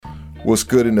What's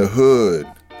good in the hood?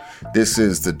 This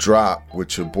is The Drop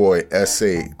with your boy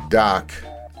S.A. Doc,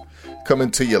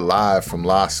 coming to you live from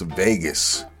Las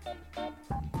Vegas.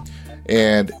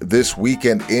 And this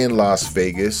weekend in Las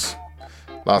Vegas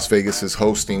is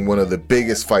hosting one of the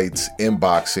biggest fights in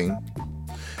boxing,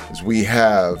 as we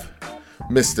have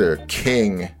Mr.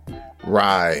 King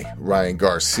Ryan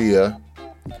Garcia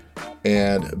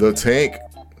and the Tank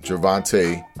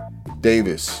Gervonta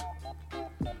Davis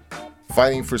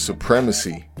fighting for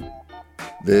supremacy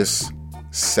this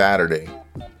Saturday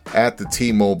at the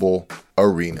T-Mobile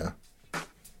Arena.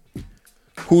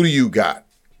 Who do you got?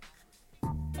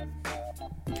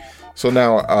 So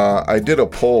now I did a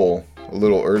poll a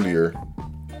little earlier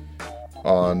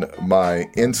on my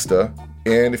Insta,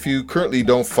 and if you currently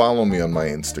don't follow me on my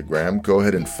Instagram, go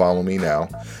ahead and follow me now.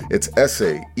 It's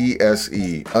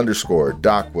SAESE_Docwell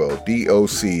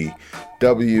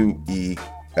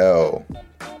DOCWEL.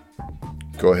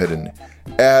 Go ahead and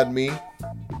add me,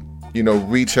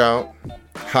 reach out,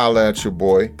 holla at your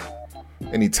boy.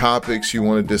 Any topics you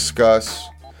want to discuss.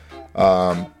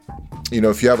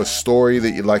 If you have a story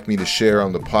that you'd like me to share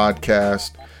on the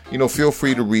podcast, feel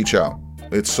free to reach out.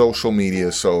 It's social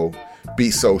media, so be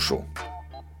social.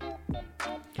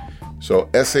 So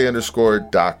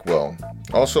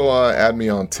SA_Docwell. Also add me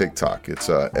on TikTok. It's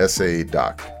SA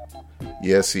Doc.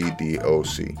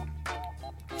 ESEDOC.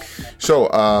 So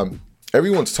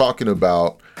everyone's talking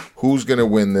about who's going to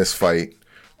win this fight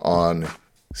on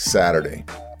Saturday.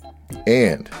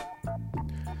 And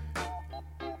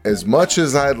as much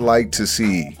as I'd like to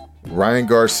see Ryan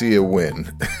Garcia win,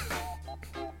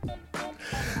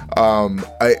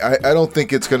 I don't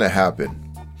think it's going to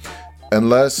happen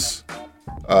unless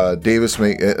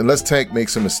Tank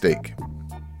makes a mistake.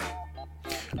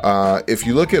 If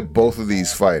you look at both of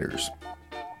these fighters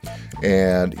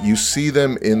and you see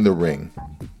them in the ring,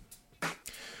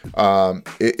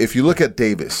 if you look at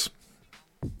Davis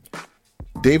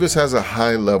has a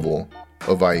high level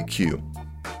of IQ,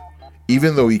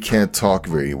 even though he can't talk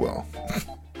very well.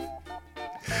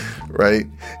 Right?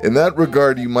 In that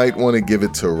regard, you might want to give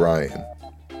it to Ryan,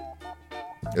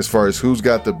 as far as who's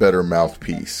got the better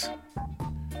mouthpiece,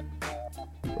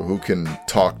 or who can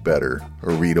talk better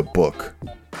or read a book.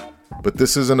 But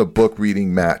this isn't a book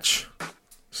reading match.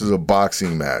 This is a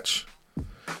boxing match.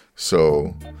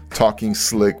 So talking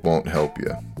slick won't help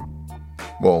you.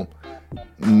 Well,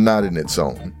 not in its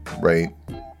own, right?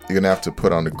 You're going to have to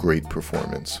put on a great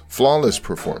performance, flawless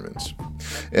performance,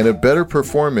 and a better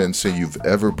performance than you've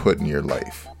ever put in your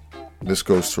life. This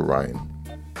goes to Ryan.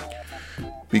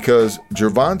 Because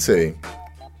Gervonta,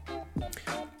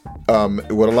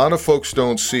 what a lot of folks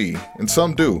don't see, and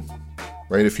some do,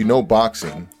 right? If you know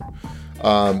boxing,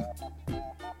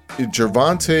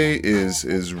 Gervonta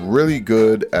is really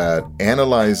good at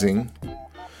analyzing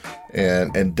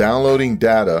and downloading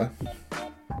data.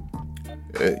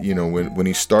 When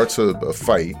he starts a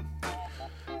fight,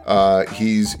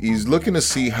 he's looking to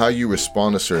see how you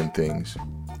respond to certain things,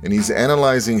 and he's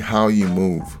analyzing how you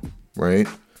move, right?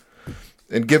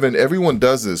 And given everyone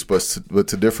does this, but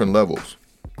to different levels.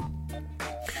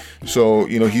 So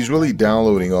he's really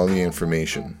downloading all the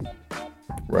information,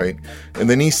 right? And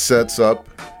then he sets up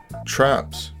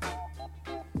traps,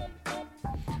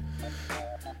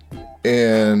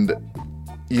 and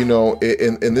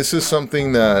and this is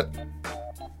something that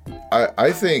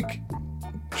I think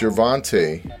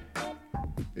Gervonta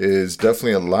is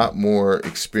definitely a lot more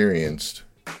experienced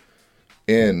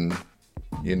in,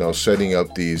 setting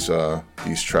up these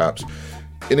traps.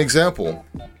 An example,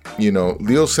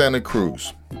 Leo Santa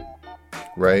Cruz,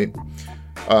 right?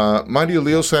 Mind you,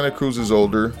 Leo Santa Cruz is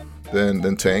older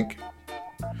than Tank,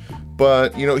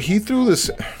 but he threw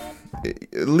this.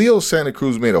 Leo Santa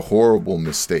Cruz made a horrible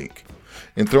mistake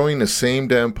in throwing the same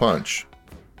damn punch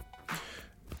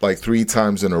like 3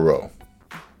 times in a row.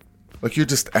 Like, you're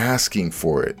just asking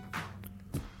for it.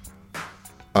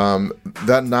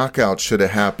 That knockout should have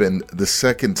happened the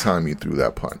second time you threw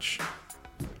that punch.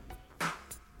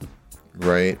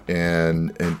 Right?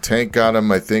 And Tank got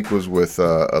him, I think, was with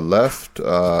a left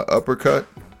uppercut.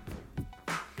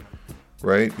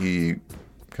 Right? He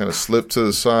kind of slipped to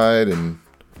the side and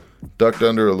ducked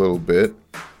under a little bit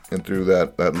and threw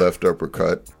that left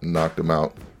uppercut and knocked him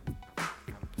out.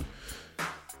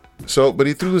 So, but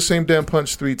he threw the same damn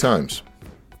punch 3 times.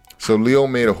 So Leo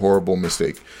made a horrible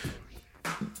mistake.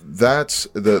 That's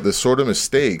the sort of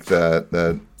mistake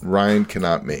that Ryan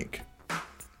cannot make.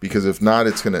 Because if not,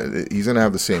 he's gonna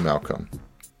have the same outcome.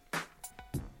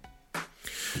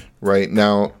 Right?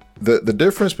 Now, the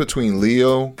difference between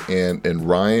Leo and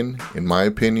Ryan, in my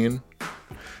opinion,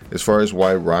 as far as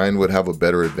why Ryan would have a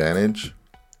better advantage,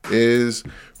 is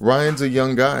Ryan's a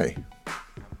young guy.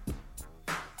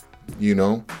 You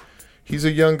know, he's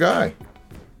a young guy.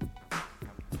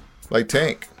 Like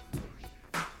Tank.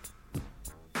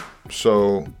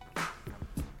 So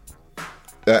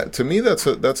that, to me, that's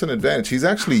an advantage. He's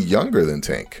actually younger than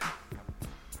Tank.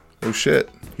 Oh shit.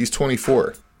 He's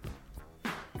 24.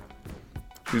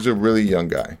 He's a really young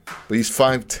guy. But he's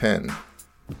 5'10".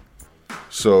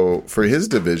 So for his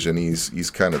division, he's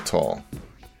kind of tall.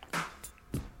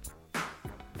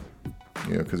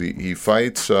 You know, because he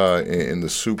fights in the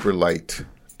super light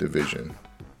division.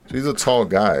 So he's a tall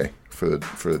guy for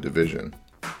the division,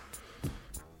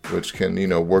 which can, you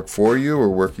know, work for you or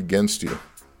work against you.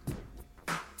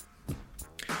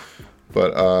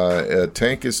 But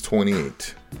Tank is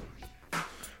 28,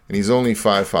 and he's only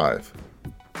 5'5".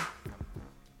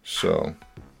 So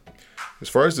as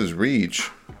far as his reach,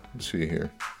 let's see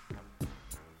here.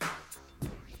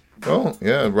 Oh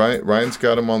yeah, Ryan's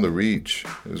got him on the reach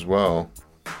as well.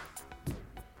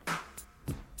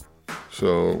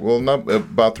 So, well, not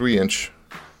about 3 inch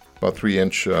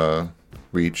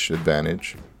reach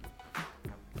advantage.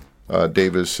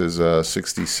 Davis is a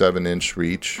 67-inch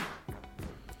reach,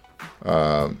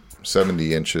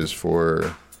 70 inches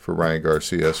for Ryan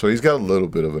Garcia. So he's got a little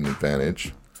bit of an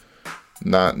advantage,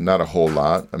 not a whole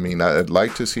lot. I mean, I'd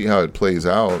like to see how it plays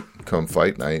out come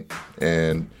fight night,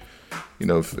 and you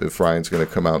know, if Ryan's going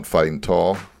to come out fighting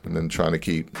tall and then trying to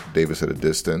keep Davis at a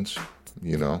distance,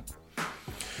 you know.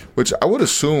 Which I would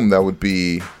assume that would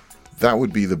be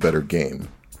the better game.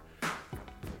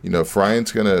 You know, if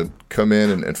Ryan's going to come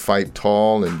in and fight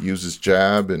tall and use his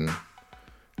jab and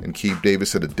keep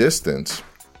Davis at a distance,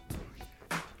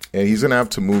 and he's going to have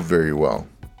to move very well.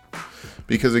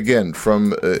 Because again,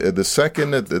 from the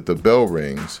second that the bell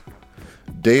rings,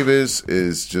 Davis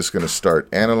is just going to start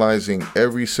analyzing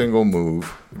every single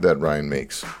move that Ryan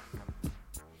makes.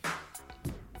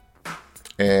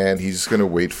 And he's just going to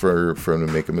wait for him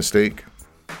to make a mistake.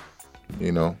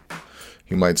 You know,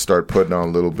 he might start putting on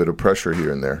a little bit of pressure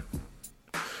here and there.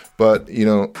 But, you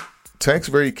know, Tank's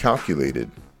very calculated.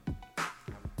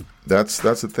 That's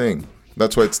the thing.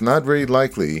 That's why it's not very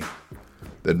likely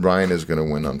that Ryan is going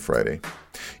to win on Friday.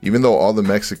 Even though all the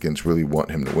Mexicans really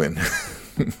want him to win.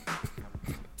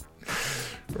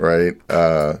 Right?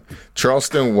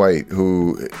 Charleston White,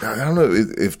 who, I don't know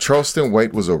if Charleston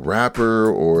White was a rapper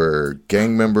or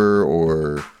gang member,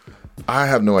 or I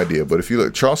have no idea. But if you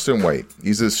look, Charleston White,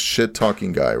 he's this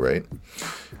shit-talking guy, right?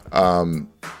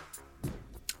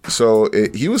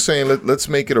 He was saying, let's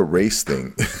make it a race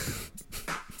thing.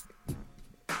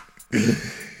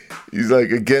 He's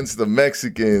like against the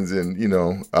Mexicans, and, you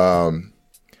know,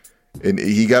 and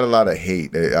he got a lot of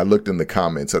hate. I looked in the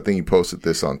comments. I think he posted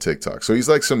this on TikTok. So he's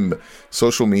like some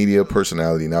social media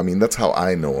personality. Now, I mean, that's how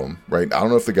I know him, right? I don't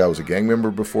know if the guy was a gang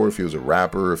member before, if he was a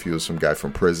rapper, if he was some guy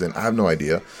from prison. I have no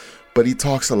idea. But he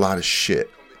talks a lot of shit.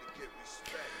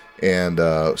 And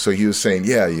so he was saying,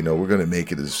 yeah, you know, we're going to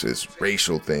make it this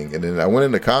racial thing. And then I went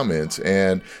in the comments,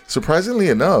 and surprisingly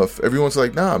enough, everyone's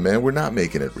like, nah, man, we're not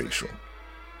making it racial.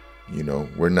 You know,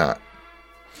 we're not.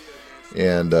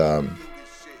 And,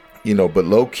 you know, but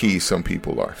low key, some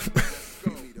people are.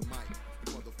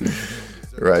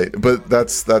 Right? But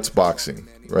that's boxing,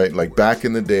 right? Like back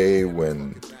in the day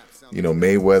when, you know,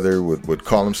 Mayweather would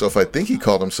call himself, I think he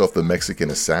called himself the Mexican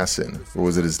Assassin, or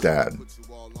was it his dad?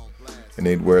 And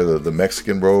they'd wear the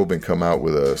Mexican robe and come out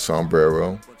with a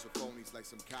sombrero.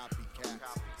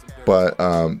 But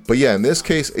yeah, in this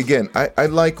case, again, I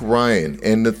like Ryan.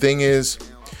 And the thing is,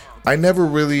 I never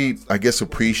really, I guess,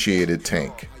 appreciated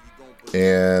Tank.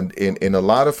 And in a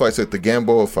lot of fights, like the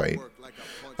Gamboa fight,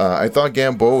 I thought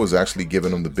Gamboa was actually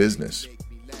giving him the business.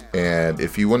 And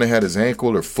if he wouldn't have had his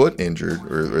ankle or foot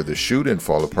injured, or the shoe didn't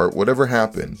fall apart, whatever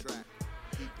happened,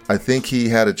 I think he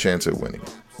had a chance at winning.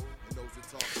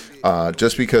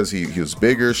 Just because he was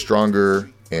bigger, stronger,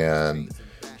 and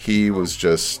he was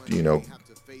just, you know,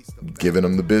 giving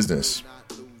him the business.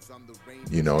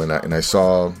 You know, and I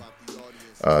saw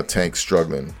Tank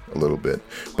struggling a little bit.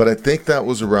 But I think that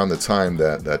was around the time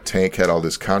that Tank had all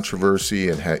this controversy,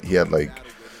 and he had like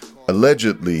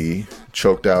allegedly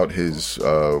choked out his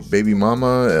baby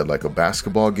mama at like a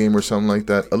basketball game or something like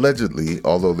that. Allegedly,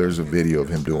 although there's a video of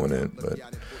him doing it, but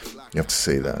you have to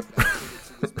say that.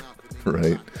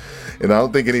 Right? And I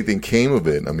don't think anything came of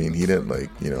it. I mean, he didn't, like,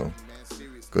 you know,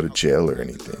 go to jail or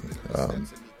anything.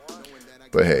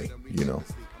 But hey, you know,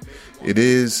 it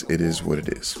is what it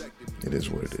is. It is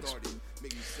what it is.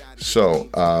 So,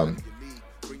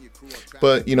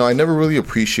 but, you know, I never really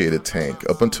appreciated Tank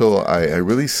up until I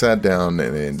really sat down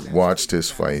and watched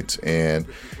his fights and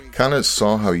kind of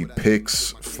saw how he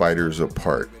picks fighters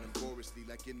apart.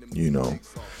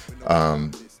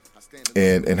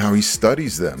 and how he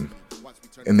studies them,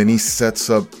 and then he sets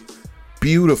up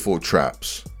beautiful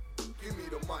traps.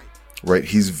 Right,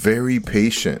 he's very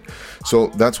patient, so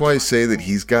that's why I say that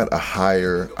he's got a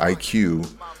higher IQ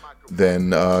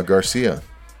than Garcia.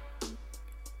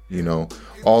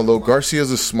 Although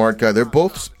Garcia's a smart guy, they're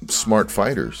both smart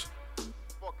fighters.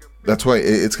 That's why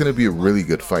it's going to be a really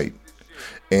good fight,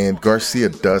 and Garcia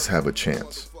does have a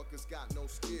chance.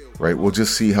 Right, we'll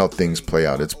just see how things play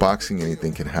out. It's boxing;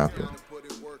 anything can happen.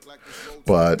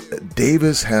 But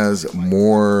Davis has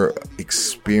more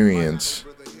experience.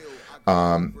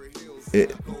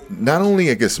 Not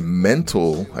only,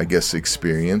 mental,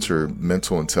 experience or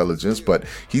mental intelligence, but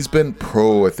he's been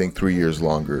pro, I think, 3 years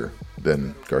longer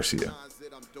than Garcia.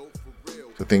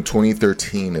 So I think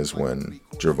 2013 is when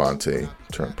Gervonta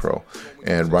turned pro,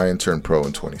 and Ryan turned pro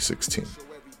in 2016.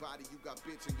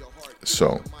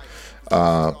 So,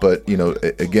 but,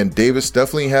 again, Davis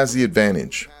definitely has the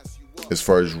advantage as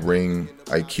far as ring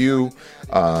IQ.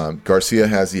 Garcia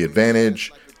has the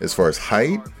advantage as far as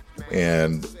height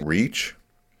and reach.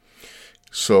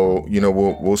 So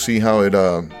we'll see how it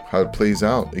plays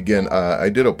out. Again, I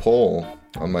did a poll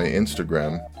on my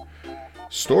Instagram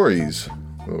stories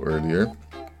a little earlier,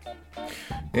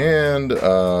 and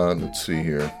let's see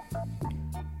here,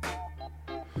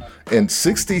 and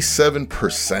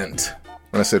 67%,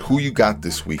 when I said who you got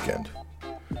this weekend,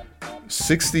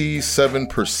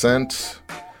 67%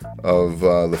 of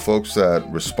the folks that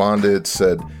responded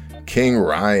said King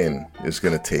Ryan is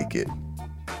going to take it.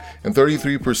 And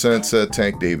 33% said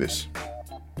Tank Davis.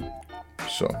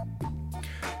 So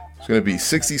it's going to be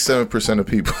 67% of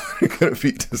people are going to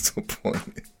be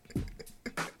disappointed.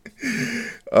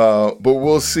 But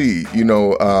we'll see.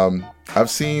 I've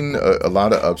seen a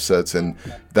lot of upsets, and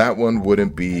that one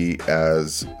wouldn't be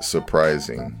as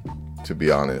surprising, to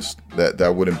be honest.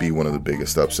 That wouldn't be one of the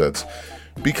biggest upsets.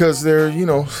 Because they're,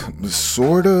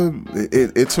 sort of,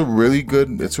 it's a really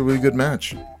good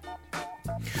match.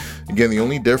 Again, the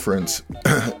only difference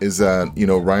is that,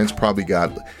 Ryan's probably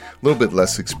got a little bit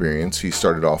less experience. He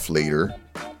started off later.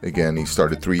 Again, he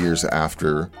started 3 years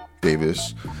after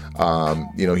Davis.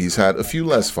 He's had a few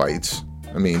less fights.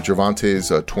 I mean,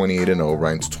 Gervonta's 28-0,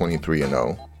 Ryan's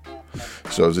 23-0.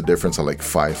 So there's a difference of like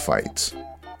 5 fights,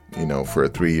 for a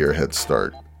 3-year head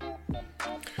start.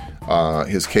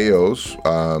 His KOs,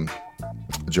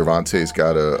 Gervonta's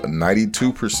got a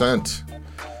 92%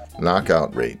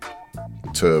 knockout rate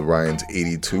to Ryan's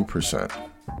 82%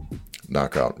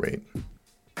 knockout rate.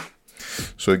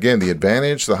 So again,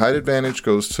 the height advantage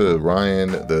goes to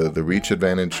Ryan, the reach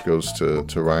advantage goes to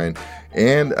Ryan,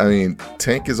 and I mean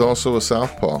Tank is also a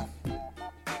southpaw.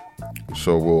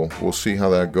 So we'll see how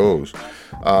that goes.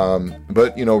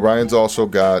 But Ryan's also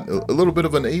got a little bit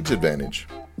of an age advantage.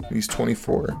 He's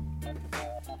 24.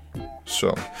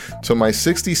 So, to my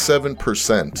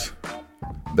 67%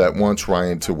 that wants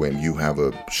Ryan to win, you have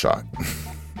a shot.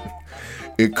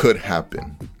 It could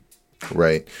happen,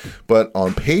 right? But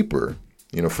on paper,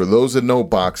 for those that know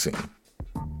boxing,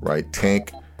 right,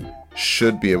 Tank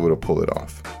should be able to pull it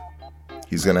off.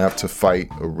 He's going to have to fight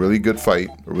a really good fight,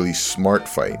 a really smart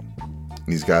fight, and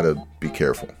he's got to be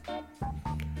careful,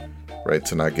 right,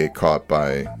 to not get caught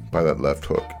by that left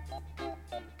hook.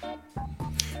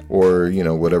 Or,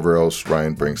 whatever else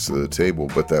Ryan brings to the table,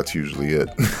 but that's usually it.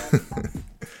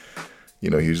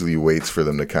 Usually he waits for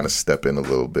them to kind of step in a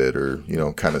little bit, or,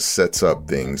 kind of sets up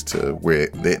things to where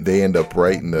they end up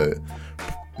right in the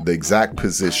exact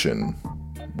position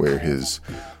where his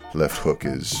left hook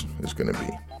is going to be.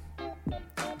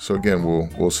 So again,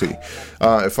 we'll see.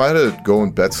 If I had to go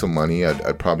and bet some money,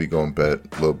 I'd probably go and bet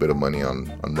a little bit of money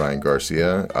on Ryan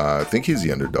Garcia. I think he's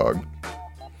the underdog.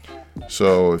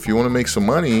 So if you want to make some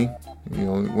money,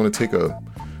 want to take a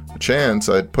chance,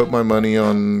 I'd put my money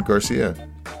on Garcia.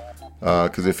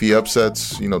 Because if he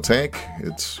upsets, Tank,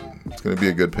 it's going to be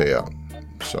a good payout.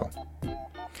 So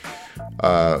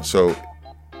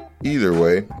either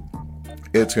way,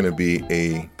 it's going to be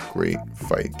a great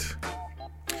fight.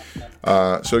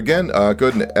 So again, go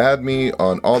ahead and add me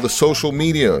on all the social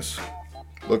medias.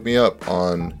 Look me up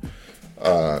on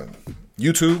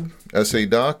YouTube, SA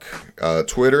Doc,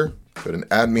 Twitter. Go ahead and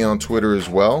add me on Twitter as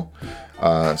well.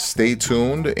 Stay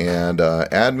tuned and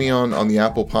add me on the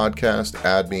Apple Podcast.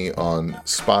 Add me on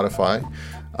Spotify.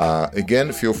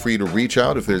 Again, feel free to reach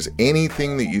out if there's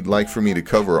anything that you'd like for me to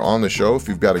cover on the show. If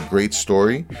you've got a great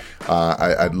story,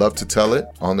 I'd love to tell it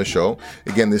on the show.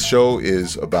 Again, this show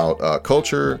is about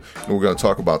culture. We're going to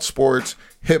talk about sports,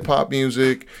 hip-hop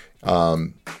music,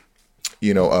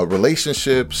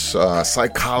 relationships,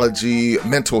 psychology,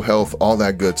 mental health, all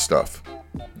that good stuff.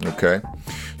 Okay,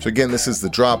 So again, this is The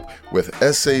Drop with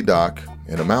SA Doc,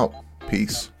 and I'm out.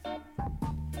 Peace.